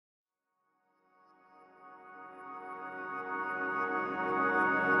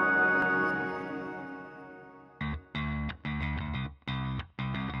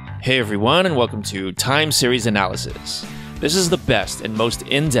Hey everyone, and welcome to Time Series Analysis. This is the best and most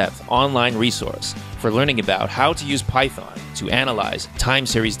in-depth online resource for learning about how to use Python to analyze time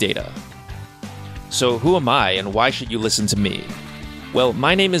series data. So who am I and why should you listen to me? Well,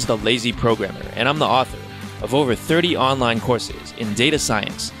 my name is The Lazy Programmer, and I'm the author of over 30 online courses in data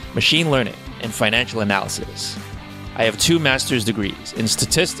science, machine learning, and financial analysis. I have 2 master's degrees in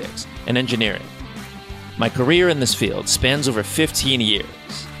statistics and engineering. My career in this field spans over 15 years.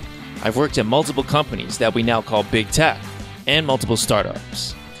 I've worked at multiple companies that we now call big tech and multiple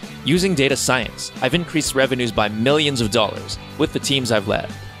startups. Using data science, I've increased revenues by millions of dollars with the teams I've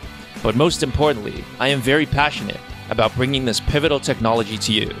led. But most importantly, I am very passionate about bringing this pivotal technology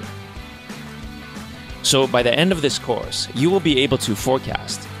to you. So by the end of this course, you will be able to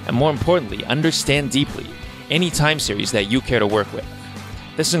forecast and, more importantly, understand deeply any time series that you care to work with.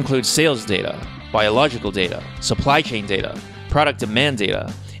 This includes sales data, biological data, supply chain data, product demand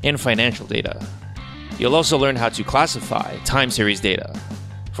data, and financial data. You'll also learn how to classify time series data.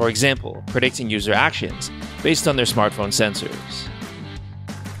 For example, predicting user actions based on their smartphone sensors.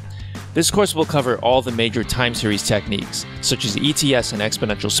 This course will cover all the major time series techniques, such as ETS and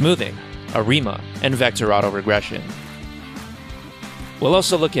exponential smoothing, ARIMA, and vector autoregression. We'll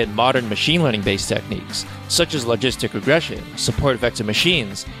also look at modern machine learning-based techniques, such as logistic regression, support vector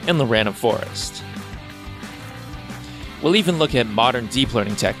machines, and the random forest. We'll even look at modern deep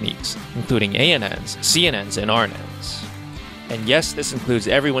learning techniques, including ANNs, CNNs, and RNNs. And yes, this includes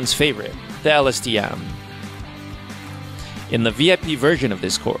everyone's favorite, the LSTM. In the VIP version of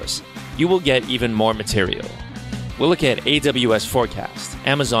this course, you will get even more material. We'll look at AWS Forecast,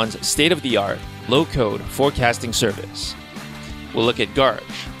 Amazon's state-of-the-art, low-code forecasting service. We'll look at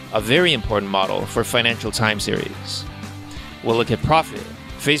Garch, a very important model for financial time series. We'll look at Profit,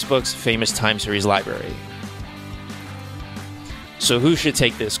 Facebook's famous time series library. So who should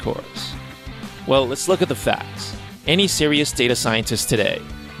take this course? Well, let's look at the facts. Any serious data scientist today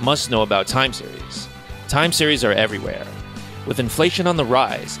must know about time series. Time series are everywhere. With inflation on the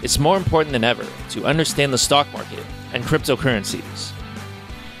rise, it's more important than ever to understand the stock market and cryptocurrencies.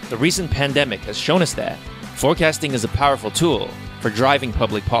 The recent pandemic has shown us that forecasting is a powerful tool for driving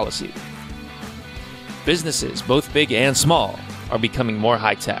public policy. Businesses, both big and small, are becoming more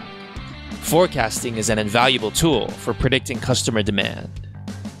high-tech. Forecasting is an invaluable tool for predicting customer demand.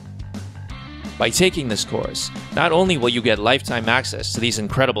 By taking this course, not only will you get lifetime access to these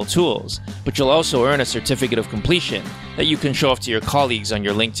incredible tools, but you'll also earn a certificate of completion that you can show off to your colleagues on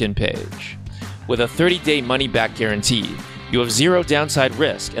your LinkedIn page. With a 30-day money-back guarantee, you have zero downside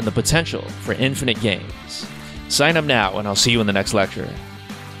risk and the potential for infinite gains. Sign up now, and I'll see you in the next lecture.